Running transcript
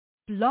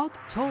Blog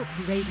Talk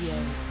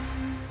Radio.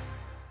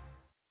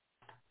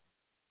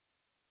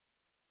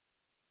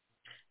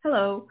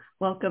 Hello,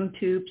 welcome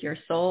to Pure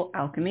Soul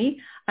Alchemy.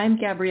 I'm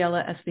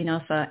Gabriella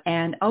Espinosa,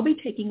 and I'll be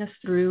taking us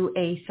through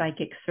a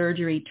psychic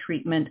surgery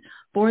treatment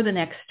for the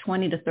next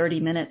 20 to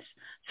 30 minutes.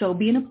 So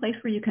be in a place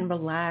where you can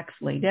relax,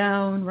 lay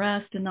down,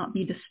 rest, and not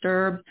be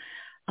disturbed.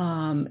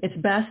 It's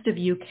best if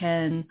you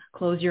can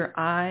close your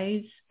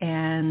eyes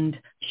and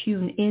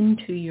tune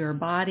into your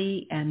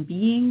body and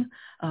being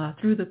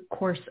through the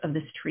course of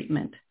this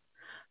treatment.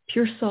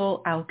 Pure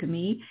Soul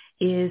Alchemy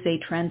is a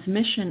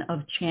transmission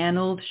of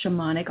channeled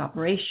shamanic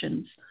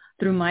operations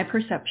through my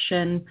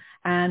perception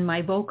and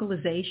my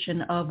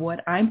vocalization of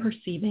what I'm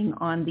perceiving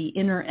on the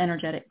inner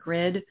energetic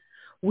grid.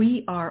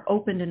 We are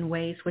opened in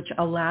ways which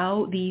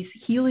allow these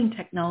healing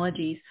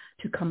technologies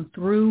to come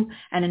through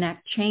and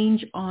enact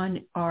change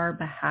on our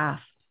behalf.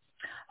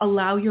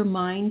 Allow your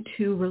mind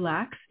to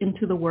relax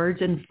into the words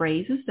and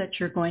phrases that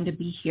you're going to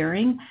be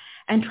hearing,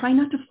 and try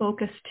not to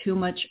focus too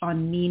much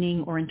on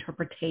meaning or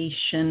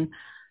interpretation.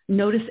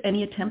 Notice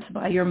any attempts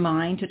by your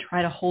mind to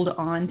try to hold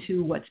on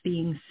to what's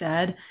being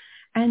said,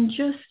 and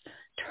just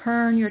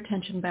turn your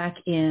attention back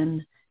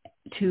in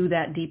to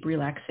that deep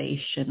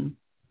relaxation.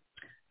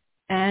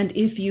 And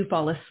if you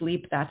fall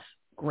asleep, that's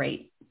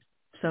great.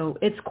 So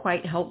it's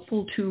quite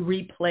helpful to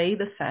replay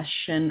the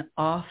session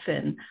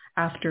often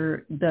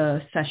after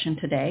the session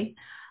today.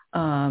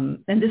 And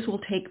this will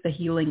take the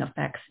healing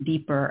effects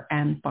deeper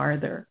and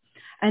farther.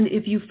 And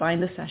if you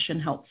find the session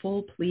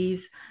helpful, please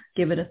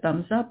give it a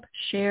thumbs up,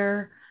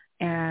 share,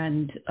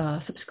 and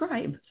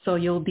subscribe so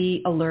you'll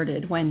be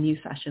alerted when new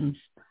sessions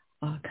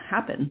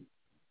happen.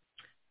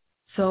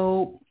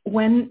 So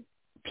when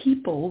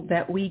people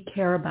that we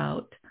care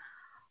about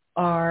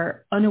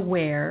are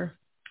unaware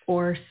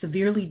or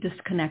severely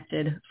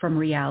disconnected from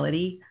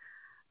reality,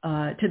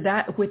 to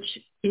that which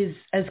is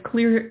as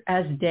clear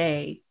as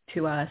day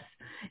to us,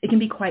 it can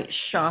be quite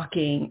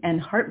shocking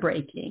and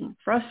heartbreaking,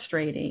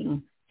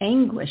 frustrating,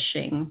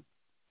 anguishing,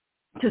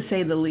 to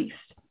say the least.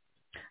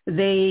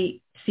 They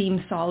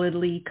seem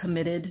solidly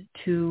committed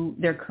to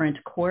their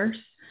current course,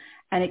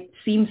 and it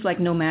seems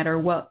like no matter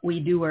what we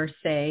do or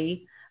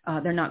say,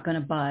 they're not going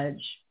to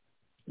budge.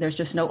 There's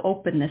just no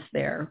openness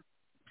there.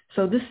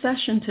 So this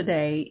session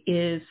today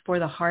is for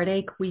the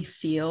heartache we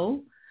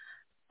feel,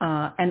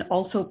 and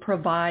also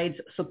provides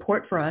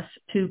support for us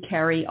to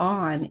carry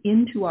on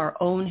into our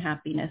own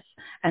happiness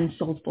and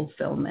soul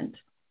fulfillment.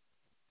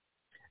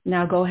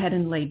 Now go ahead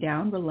and lay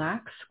down,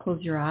 relax,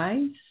 close your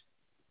eyes,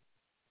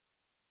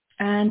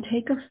 and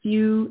take a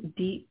few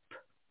deep,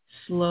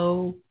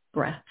 slow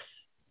breaths.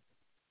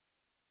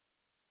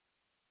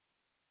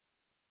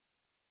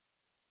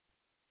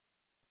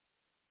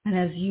 And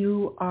as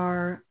you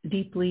are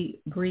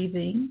deeply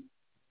breathing,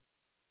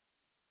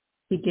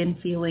 begin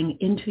feeling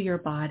into your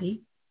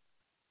body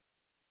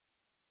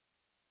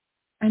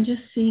and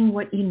just seeing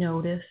what you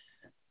notice.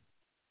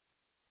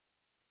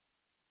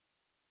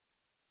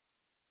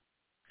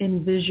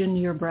 Envision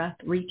your breath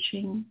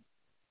reaching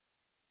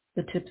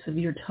the tips of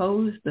your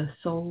toes, the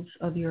soles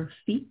of your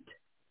feet,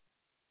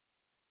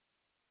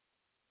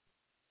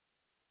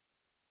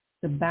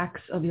 the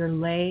backs of your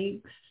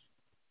legs,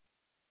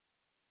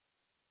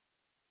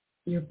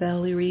 your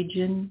belly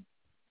region,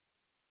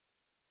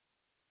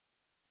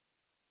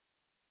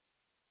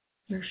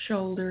 your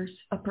shoulders,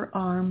 upper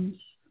arms,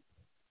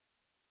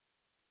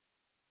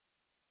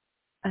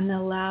 and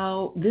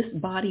allow this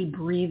body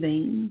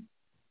breathing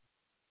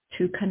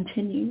to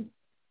continue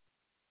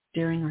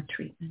during our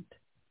treatment.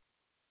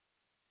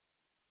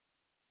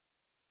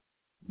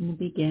 And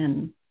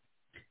begin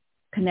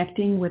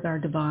connecting with our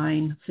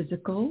divine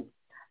physical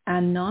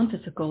and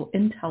non-physical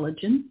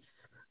intelligence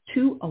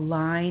to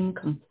align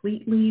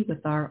completely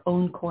with our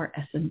own core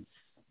essence.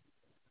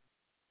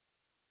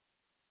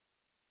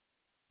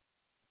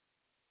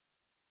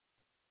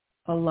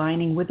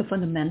 Aligning with the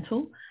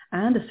fundamental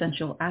and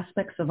essential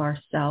aspects of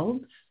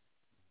ourselves,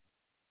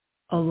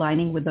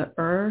 aligning with the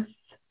earth,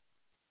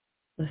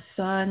 the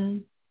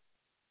sun,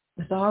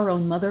 with our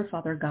own Mother,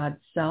 Father, God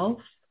self,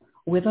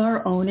 with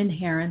our own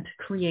inherent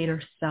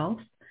creator self,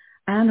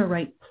 and a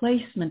right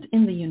placement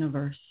in the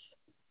universe.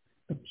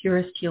 The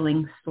purest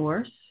healing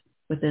source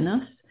within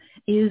us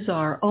is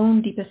our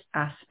own deepest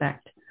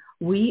aspect.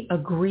 We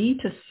agree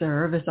to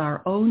serve as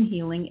our own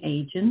healing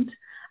agent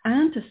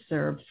and to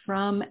serve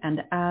from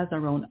and as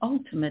our own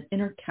ultimate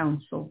inner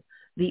counsel,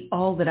 the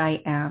all that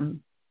I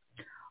am.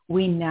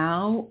 We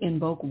now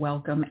invoke,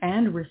 welcome,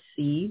 and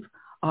receive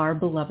our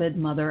beloved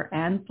Mother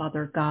and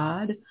Father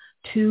God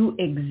to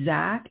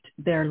exact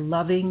their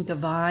loving,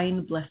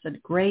 divine,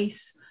 blessed grace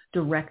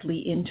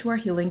directly into our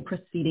healing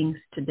proceedings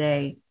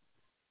today.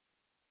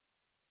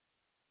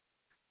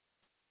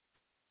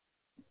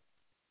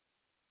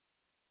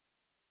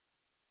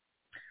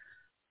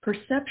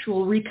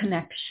 Perceptual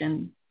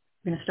reconnection.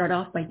 I'm going to start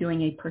off by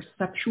doing a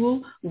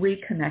perceptual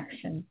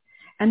reconnection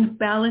and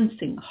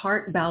balancing,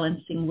 heart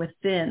balancing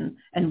within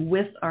and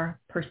with our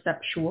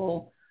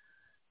perceptual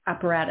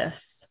apparatus.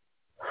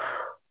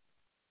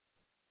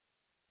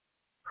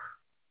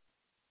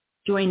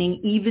 joining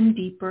even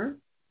deeper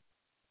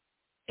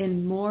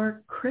in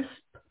more crisp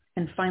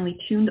and finely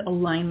tuned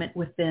alignment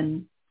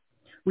within,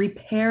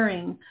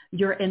 repairing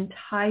your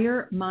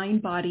entire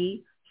mind,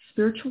 body,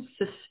 spiritual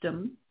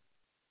system,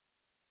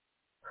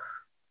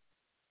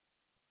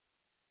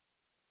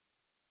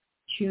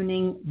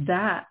 tuning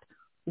that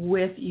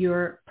with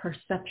your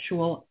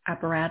perceptual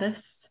apparatus,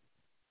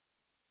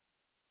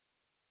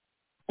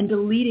 and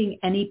deleting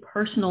any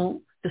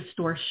personal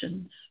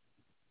distortions.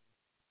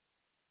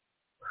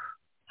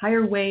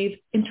 Higher wave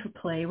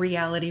interplay,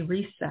 reality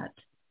reset.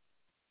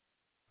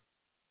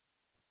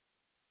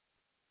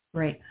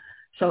 Right.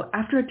 So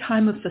after a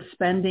time of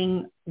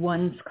suspending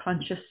one's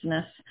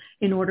consciousness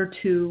in order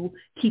to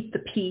keep the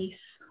peace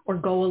or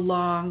go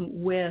along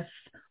with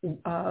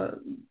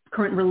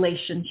current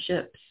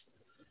relationships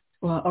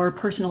or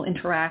personal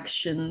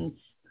interactions,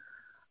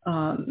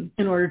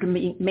 in order to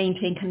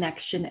maintain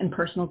connection and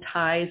personal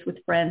ties with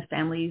friends,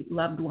 family,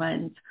 loved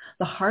ones,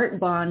 the heart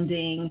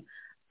bonding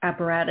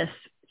apparatus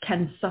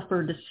can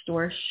suffer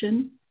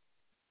distortion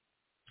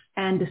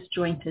and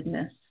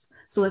disjointedness.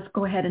 So let's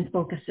go ahead and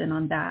focus in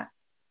on that.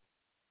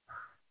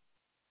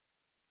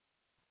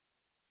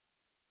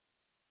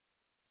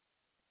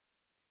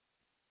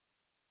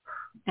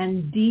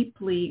 And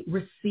deeply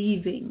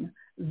receiving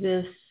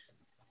this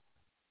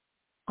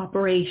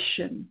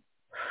operation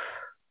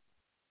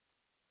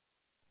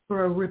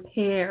for a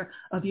repair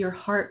of your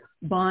heart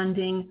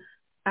bonding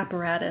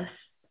apparatus,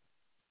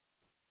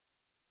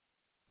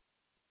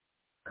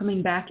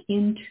 coming back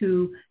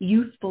into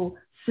youthful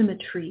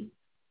symmetry.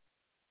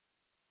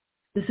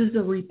 This is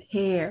a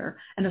repair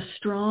and a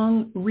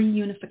strong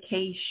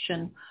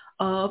reunification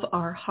of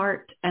our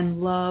heart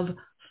and love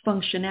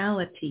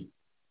functionality.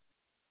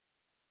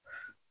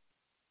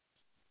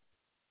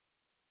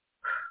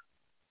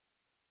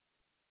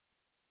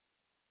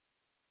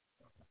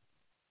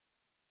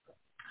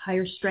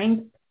 Higher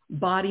strength,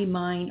 body,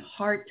 mind,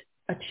 heart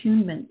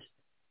attunement,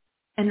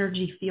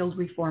 energy field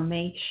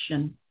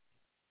reformation.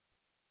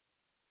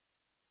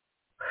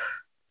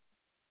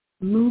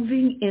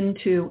 Moving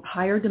into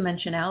higher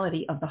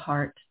dimensionality of the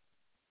heart.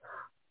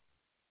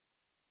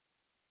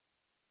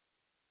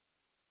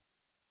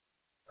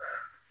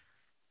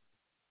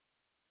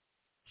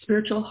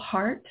 Spiritual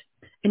heart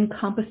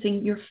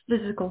encompassing your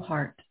physical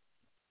heart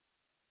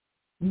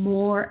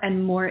more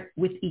and more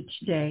with each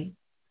day.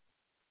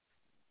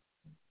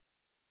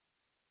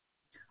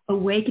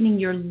 Awakening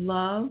your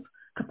love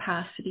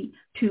capacity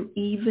to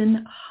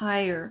even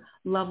higher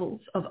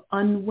levels of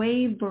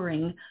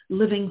unwavering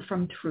living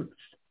from truth.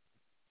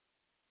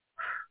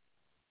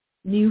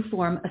 New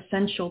form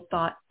essential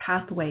thought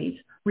pathways,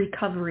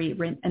 recovery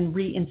and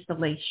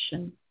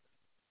reinstallation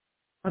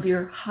of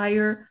your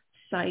higher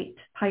sight,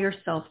 higher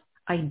self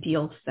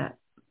ideal set.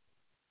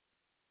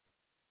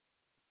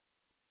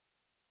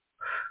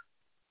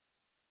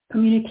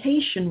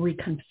 Communication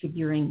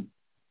reconfiguring.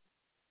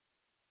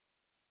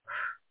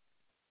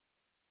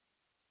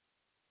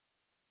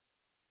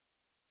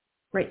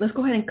 Right, let's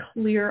go ahead and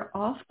clear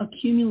off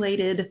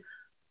accumulated,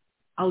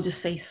 I'll just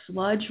say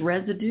sludge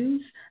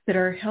residues that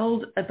are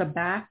held at the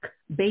back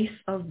base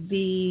of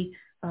the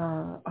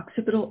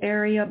occipital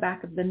area,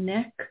 back of the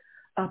neck,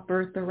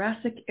 upper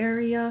thoracic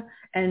area,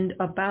 and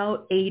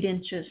about 8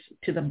 inches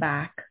to the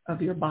back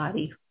of your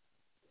body.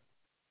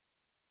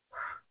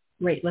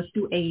 Great, let's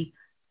do a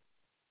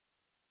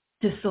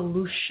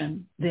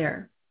dissolution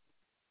there.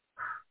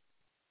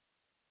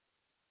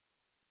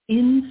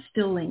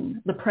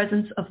 Instilling the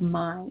presence of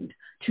mind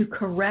to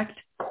correct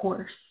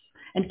course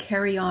and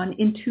carry on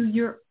into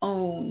your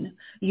own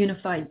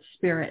unified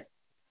spirit.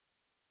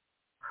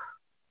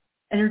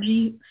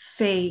 Energy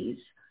phase,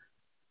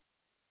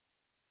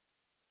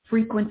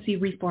 frequency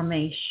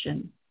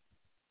reformation.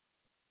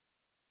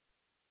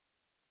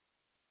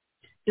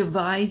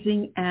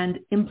 Devising and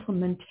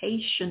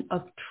implementation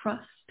of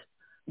trust,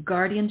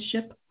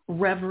 guardianship,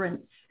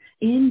 reverence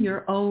in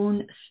your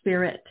own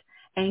spirit,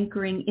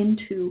 anchoring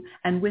into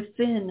and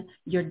within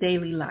your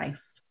daily life.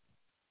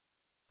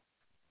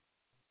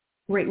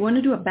 Great. We want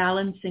to do a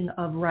balancing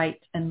of right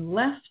and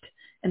left,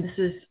 and this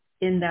is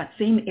in that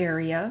same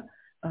area,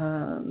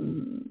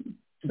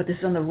 but this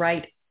is on the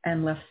right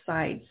and left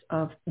sides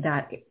of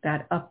that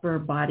upper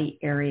body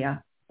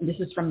area. And this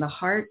is from the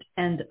heart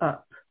and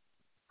up.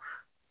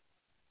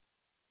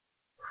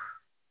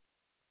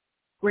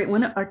 Great. We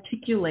want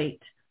to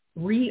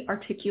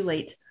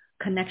re-articulate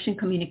connection,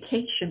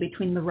 communication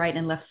between the right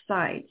and left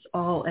sides,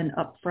 all and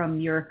up from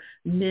your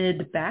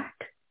mid-back,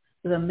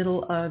 the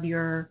middle of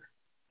your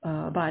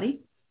body,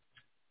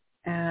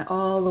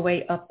 all the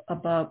way up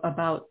above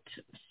about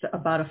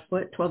a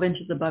foot, 12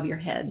 inches above your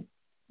head.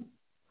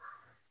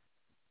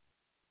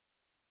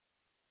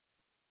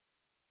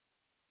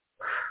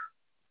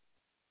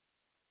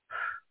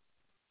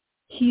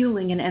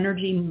 Healing and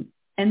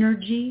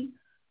energy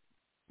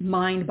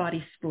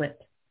mind-body split.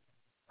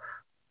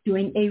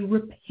 Doing a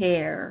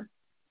repair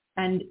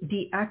and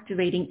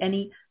deactivating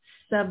any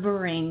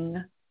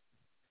severing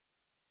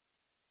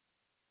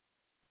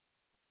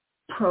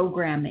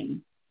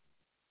programming,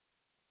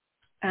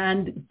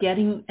 and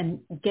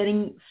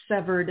getting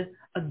severed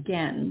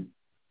again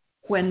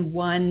when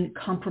one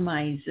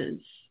compromises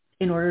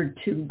in order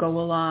to go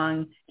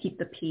along, keep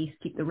the peace,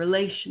 keep the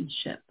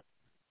relationship.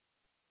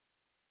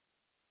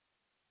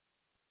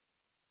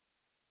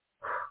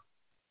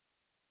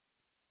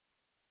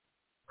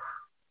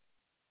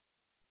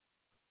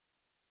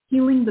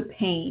 Healing the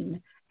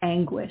pain,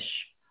 anguish,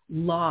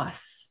 loss,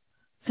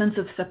 sense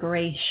of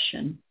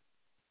separation,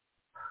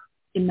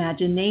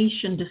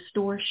 imagination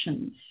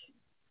distortions,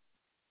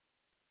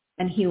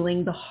 and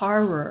healing the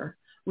horror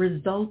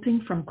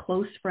resulting from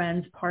close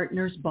friends,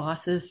 partners,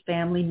 bosses,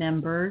 family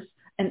members,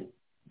 and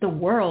the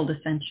world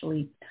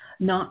essentially,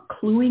 not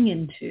cluing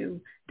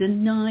into,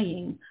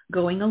 denying,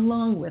 going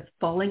along with,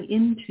 falling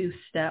into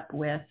step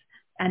with,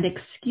 and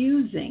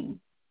excusing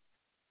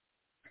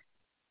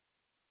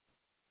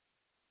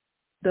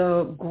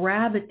the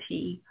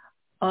gravity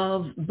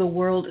of the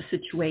world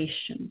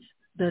situations,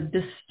 the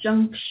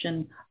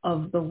disjunction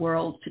of the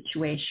world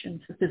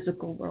situations, the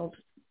physical world.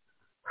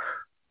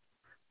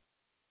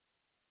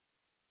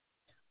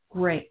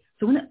 Great.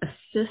 So I want to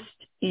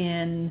assist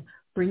in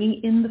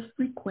bringing in the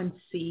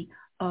frequency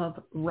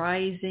of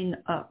rising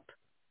up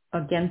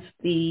against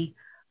the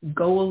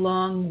go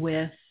along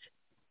with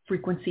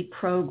frequency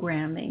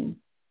programming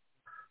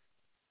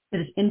that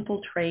has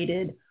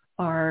infiltrated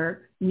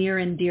our near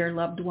and dear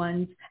loved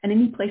ones and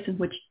any place in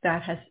which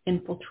that has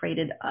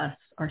infiltrated us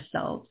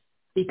ourselves,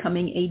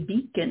 becoming a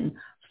beacon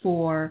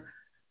for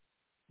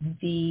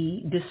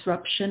the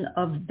disruption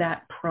of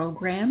that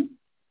program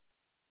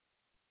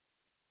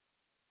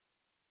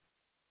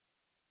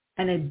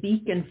and a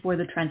beacon for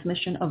the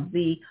transmission of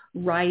the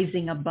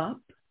rising above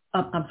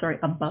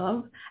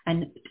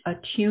and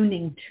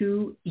attuning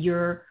to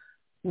your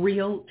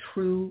real,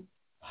 true,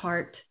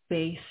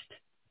 heart-based,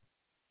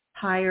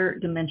 higher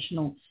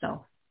dimensional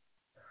self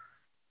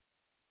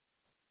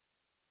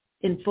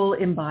in full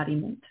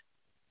embodiment.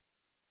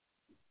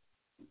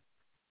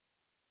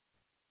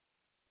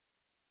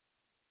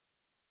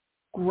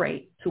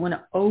 Great. So we want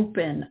to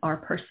open our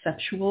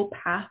perceptual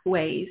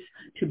pathways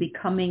to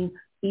becoming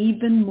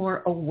even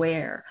more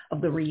aware of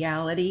the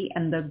reality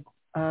and the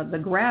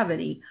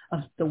gravity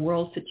of the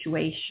world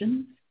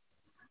situations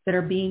that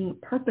are being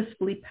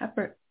purposefully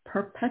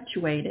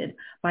perpetuated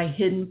by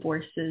hidden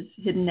forces,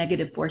 hidden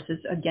negative forces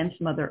against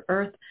Mother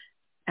Earth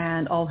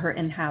and all her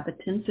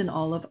inhabitants and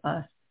all of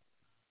us.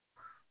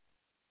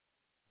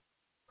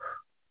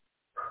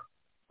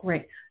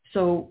 Great.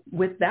 So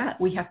with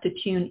that, we have to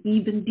tune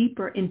even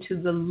deeper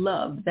into the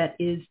love that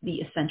is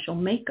the essential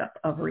makeup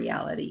of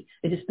reality.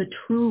 It is the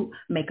true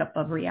makeup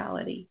of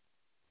reality.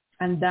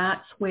 And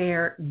that's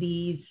where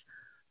these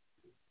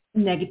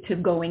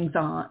negative going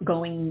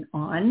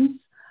on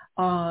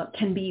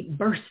can be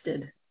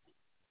bursted.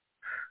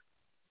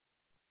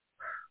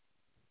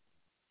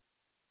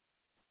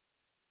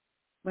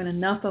 When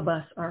enough of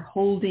us are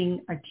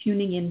holding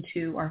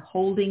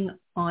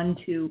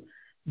onto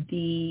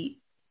the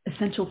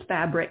essential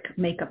fabric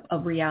makeup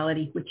of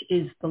reality, which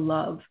is the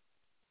love.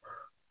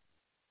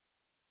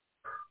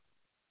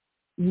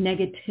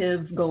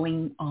 Negative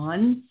going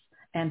on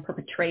and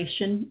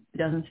perpetration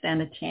doesn't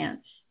stand a chance.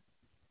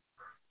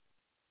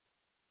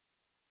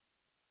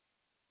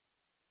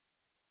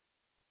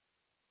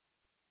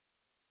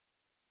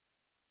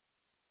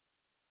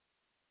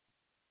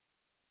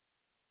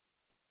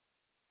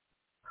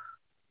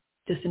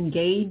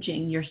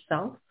 Disengaging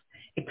yourself,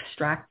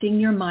 extracting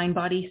your mind,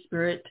 body,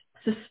 spirit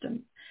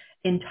system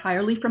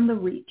entirely from the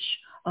reach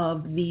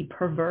of the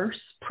perverse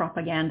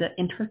propaganda,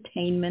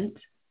 entertainment,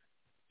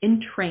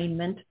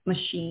 entrainment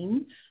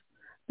machines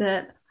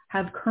that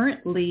have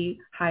currently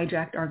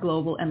hijacked our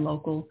global and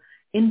local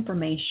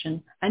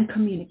information and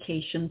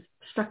communications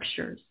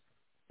structures.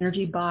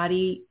 Energy,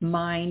 body,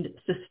 mind,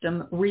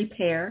 system,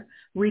 repair,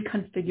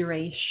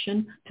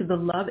 reconfiguration to the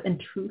love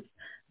and truth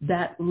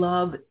that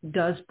love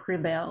does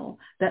prevail,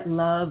 that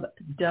love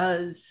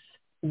does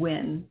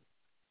win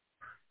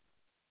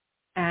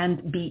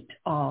and beat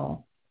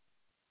all.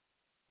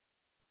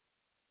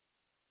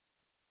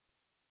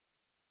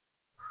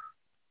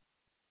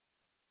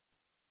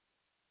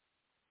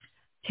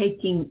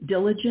 Taking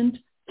diligent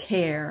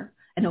care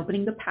and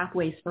opening the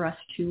pathways for us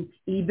to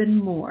even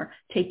more,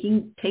 take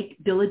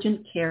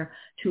diligent care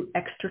to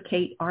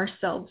extricate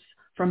ourselves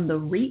from the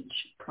reach,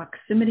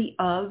 proximity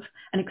of,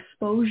 and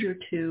exposure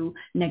to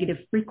negative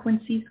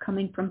frequencies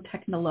coming from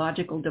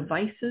technological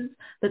devices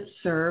that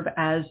serve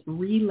as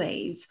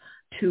relays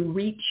to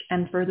reach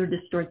and further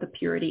distort the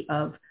purity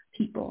of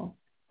people,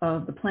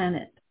 of the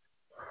planet.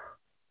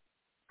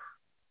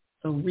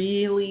 So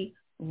really,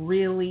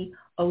 really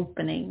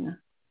opening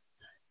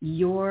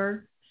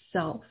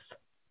yourself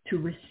to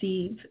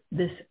receive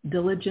this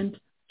diligent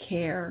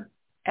care,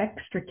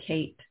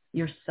 extricate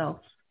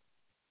yourself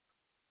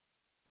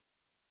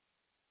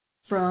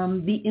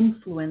from the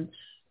influence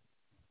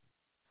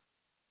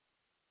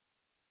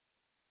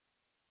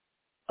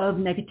of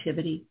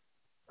negativity.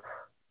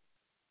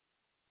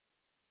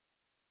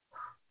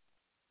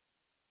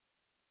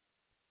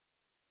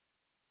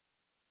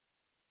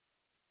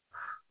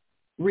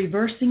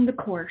 reversing the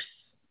course,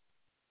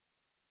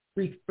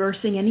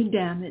 reversing any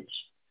damage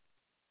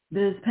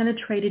that has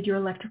penetrated your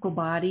electrical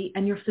body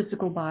and your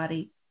physical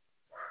body,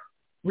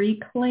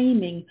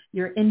 reclaiming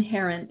your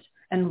inherent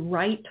and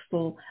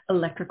rightful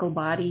electrical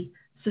body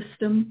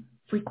system,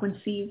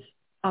 frequencies,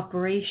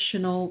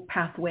 operational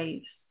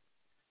pathways.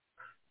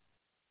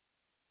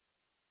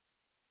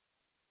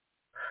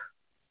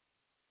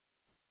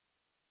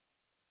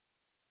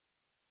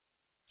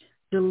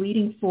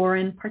 Deleting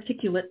foreign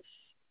particulates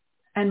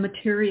and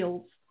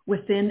materials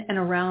within and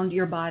around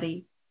your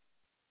body.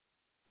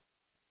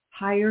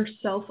 Higher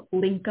self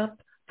link-up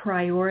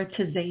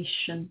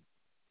prioritization.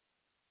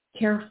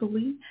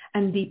 Carefully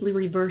and deeply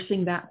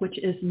reversing that which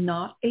is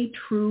not a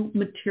true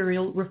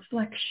material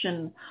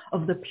reflection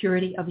of the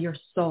purity of your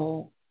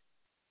soul.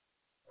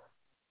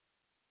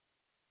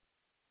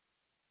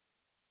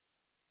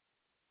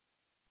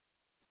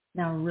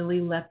 Now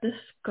really let this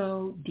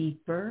go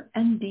deeper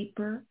and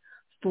deeper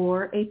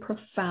for a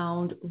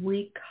profound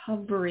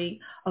recovery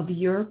of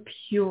your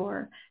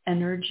pure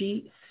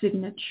energy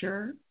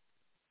signature,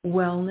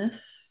 wellness,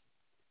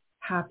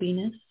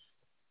 happiness,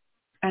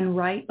 and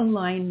right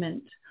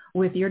alignment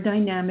with your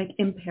dynamic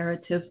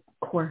imperative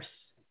course.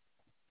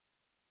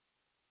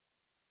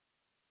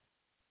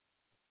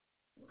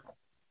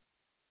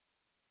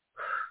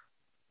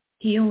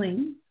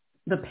 Healing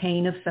the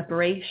pain of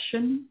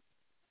separation,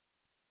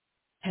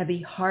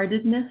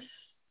 heavy-heartedness,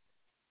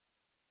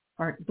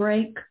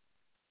 heartbreak,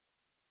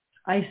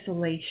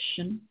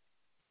 isolation,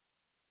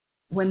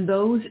 when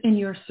those in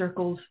your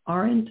circles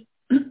aren't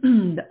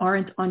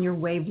on your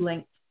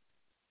wavelength,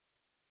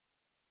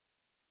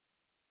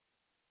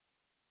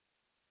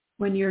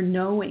 when your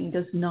knowing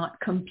does not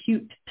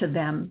compute to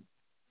them,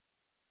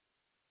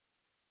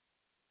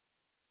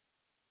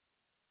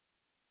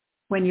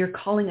 when you're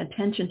calling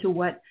attention to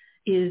what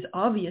is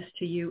obvious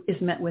to you is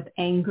met with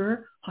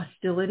anger,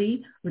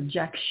 hostility,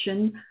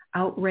 rejection,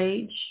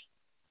 outrage,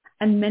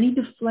 and many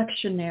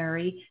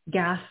deflectionary,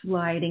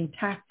 gaslighting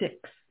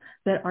tactics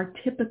that are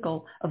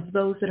typical of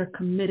those that are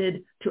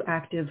committed to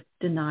active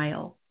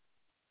denial.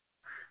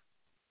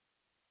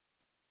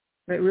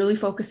 Right, really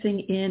focusing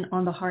in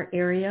on the heart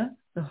area,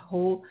 the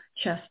whole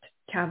chest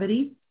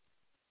cavity.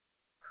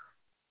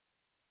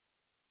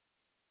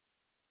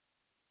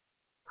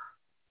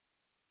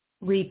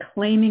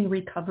 Reclaiming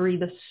recovery,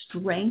 the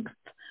strength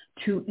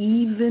to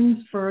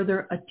even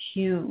further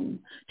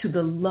attune to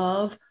the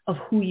love of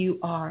who you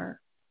are.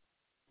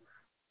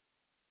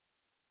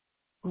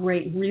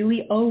 Great,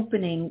 really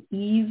opening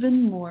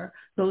even more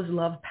those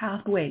love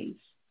pathways,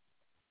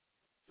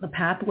 the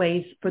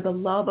pathways for the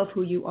love of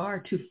who you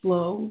are to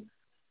flow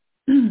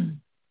in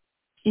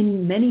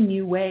many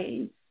new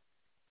ways,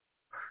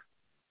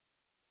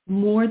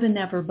 more than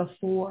ever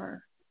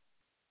before,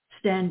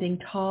 standing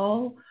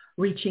tall,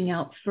 reaching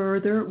out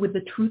further with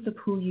the truth of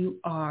who you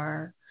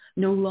are,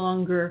 no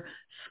longer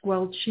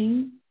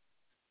squelching,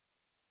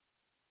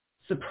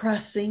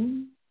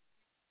 suppressing,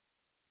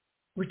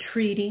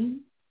 retreating.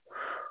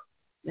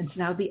 It's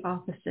now the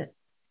opposite,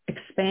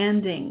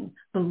 expanding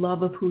the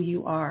love of who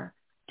you are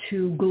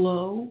to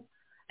glow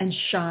and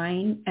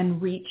shine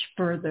and reach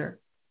further.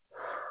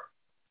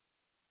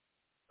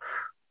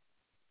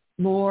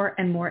 More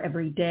and more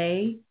every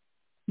day,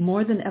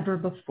 more than ever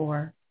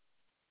before.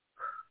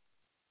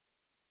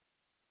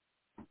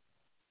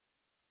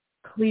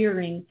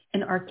 Clearing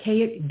an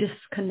archaic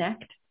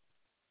disconnect,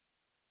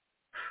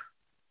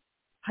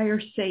 higher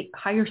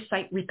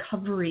sight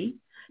recovery,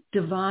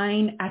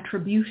 divine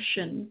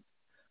attribution,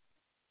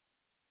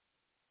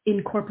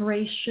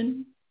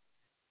 incorporation,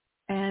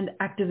 and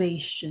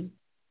activation.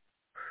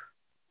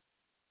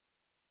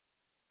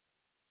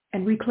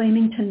 And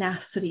reclaiming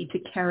tenacity to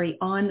carry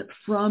on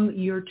from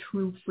your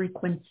true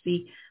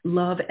frequency,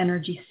 love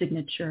energy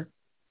signature.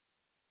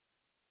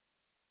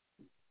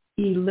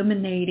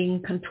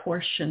 Eliminating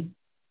contortion,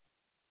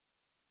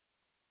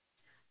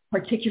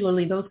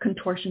 particularly those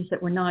contortions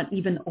that we're not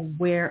even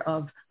aware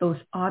of, those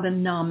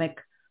autonomic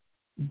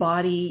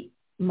body,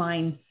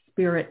 mind,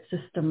 spirit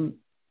system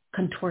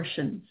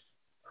contortions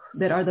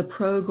that are the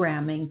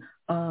programming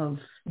of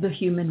the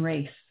human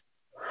race.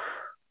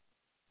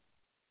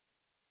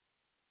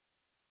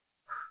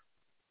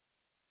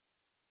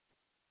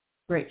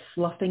 Great,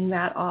 sloughing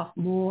that off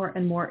more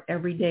and more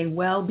every day,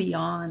 well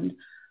beyond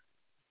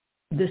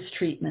this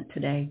treatment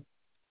today.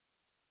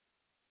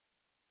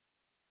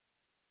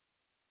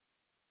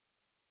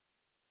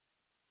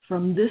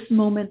 From this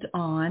moment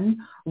on,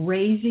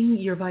 raising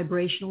your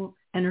vibrational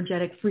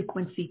energetic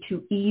frequency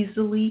to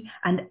easily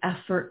and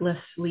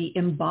effortlessly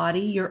embody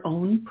your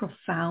own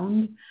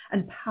profound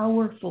and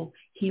powerful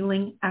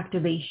healing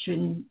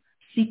activation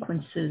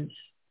sequences,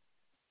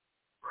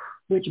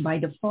 which by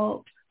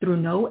default, through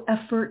no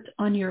effort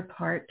on your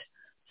part,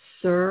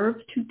 serve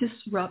to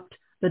disrupt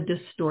the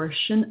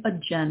distortion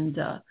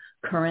agenda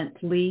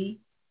currently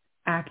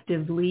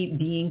actively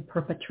being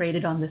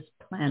perpetrated on this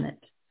planet,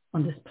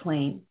 on this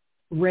plane.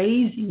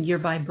 Raising your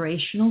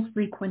vibrational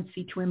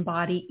frequency to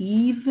embody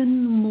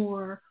even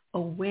more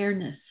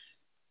awareness,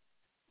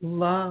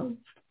 love,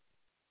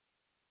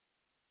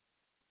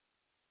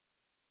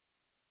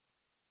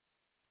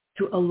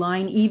 to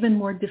align even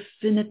more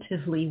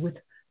definitively with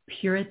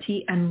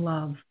purity and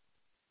love.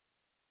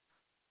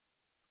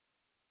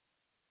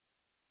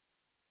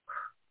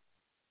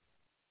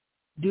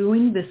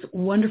 Doing this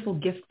wonderful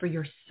gift for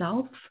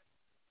yourself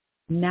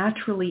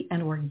naturally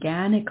and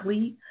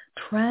organically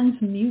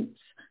transmutes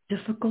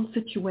difficult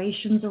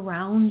situations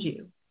around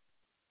you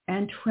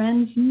and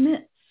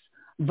transmits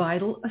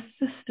vital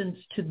assistance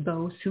to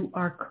those who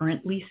are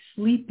currently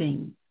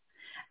sleeping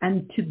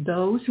and to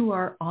those who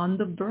are on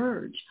the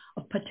verge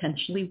of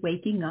potentially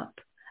waking up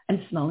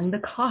and smelling the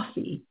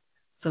coffee,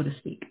 so to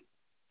speak.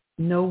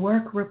 No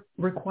work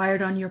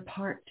required on your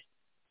part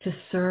to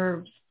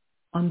serve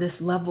on this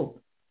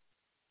level.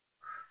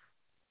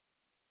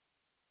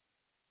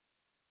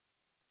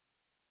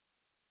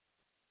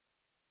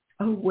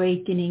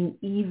 Awakening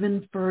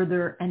even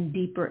further and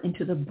deeper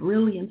into the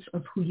brilliance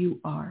of who you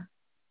are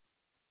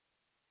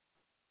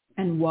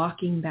and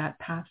walking that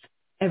path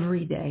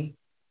every day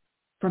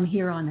from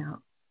here on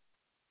out.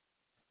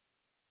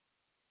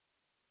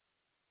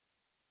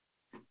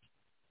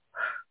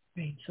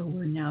 Great, so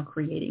we're now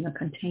creating a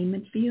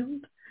containment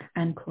field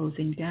and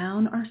closing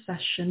down our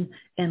session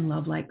in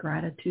love, light,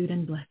 gratitude,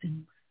 and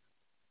blessings.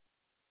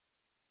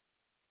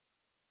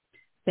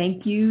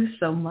 Thank you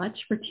so much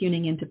for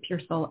tuning into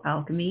Pure Soul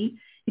Alchemy.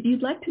 If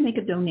you'd like to make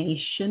a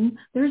donation,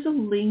 there's a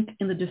link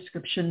in the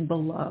description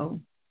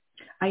below.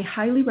 I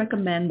highly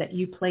recommend that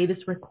you play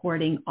this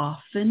recording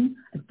often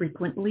and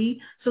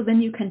frequently so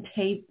then you can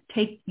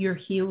take your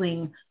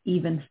healing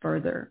even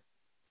further.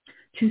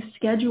 To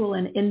schedule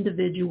an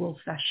individual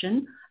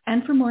session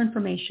and for more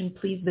information,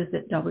 please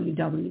visit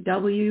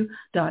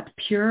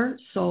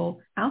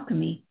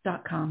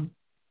www.PureSoulAlchemy.com.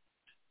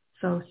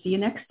 So see you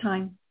next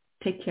time.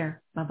 Take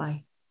care.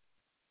 Bye-bye.